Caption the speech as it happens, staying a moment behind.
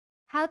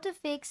how to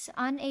fix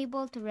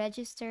unable to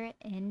register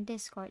in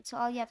Discord. So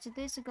all you have to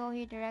do is to go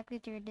here directly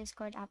to your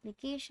Discord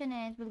application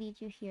and it will lead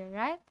you here,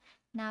 right?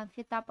 Now, if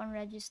you tap on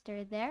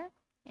register there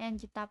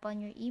and you tap on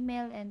your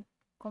email and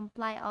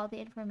comply all the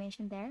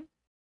information there,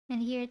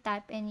 and here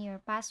type in your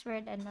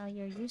password and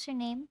your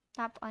username,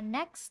 tap on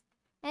next,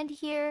 and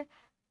here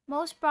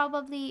most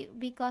probably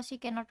because you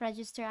cannot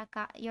register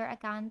your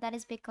account, that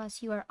is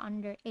because you are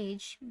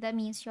underage. That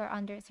means you're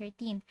under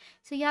 13.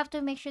 So you have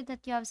to make sure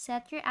that you have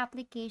set your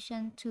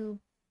application to,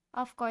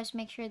 of course,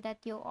 make sure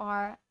that you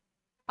are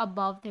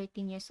above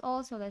 13 years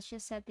old. So let's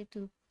just set it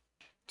to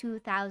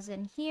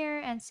 2000 here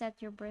and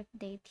set your birth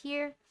date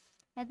here,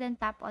 and then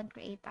tap on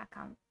create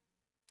account,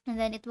 and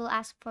then it will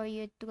ask for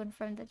you to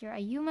confirm that you're a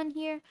human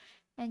here,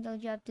 and all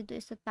you have to do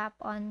is to tap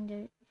on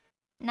the,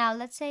 now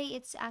let's say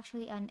it's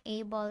actually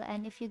unable,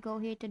 and if you go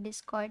here to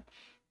Discord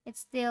it's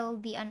still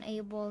the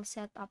unable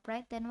setup,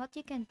 right? Then what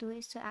you can do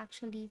is to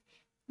actually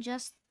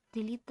just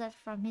delete that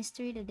from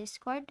history, the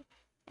Discord,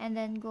 and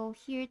then go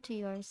here to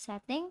your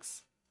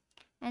settings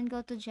and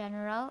go to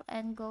general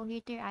and go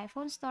here to your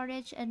iPhone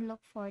storage and look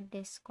for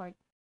Discord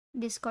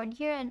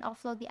here and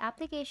offload the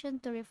application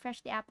to refresh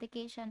the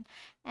application.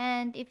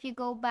 And if you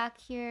go back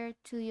here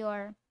to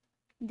your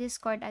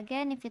Discord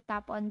again, if you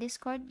tap on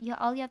Discord,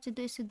 all you have to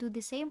do is to do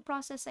the same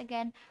process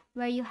again,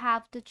 where you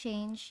have to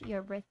change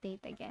your birth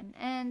date again.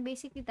 And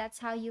basically that's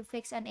how you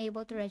fix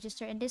unable to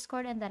register in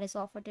Discord, and that is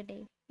all for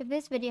today. If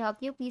this video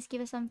helped you, please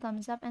give us some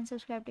thumbs up and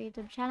subscribe to our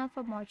YouTube channel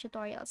for more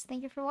tutorials.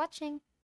 Thank you for watching.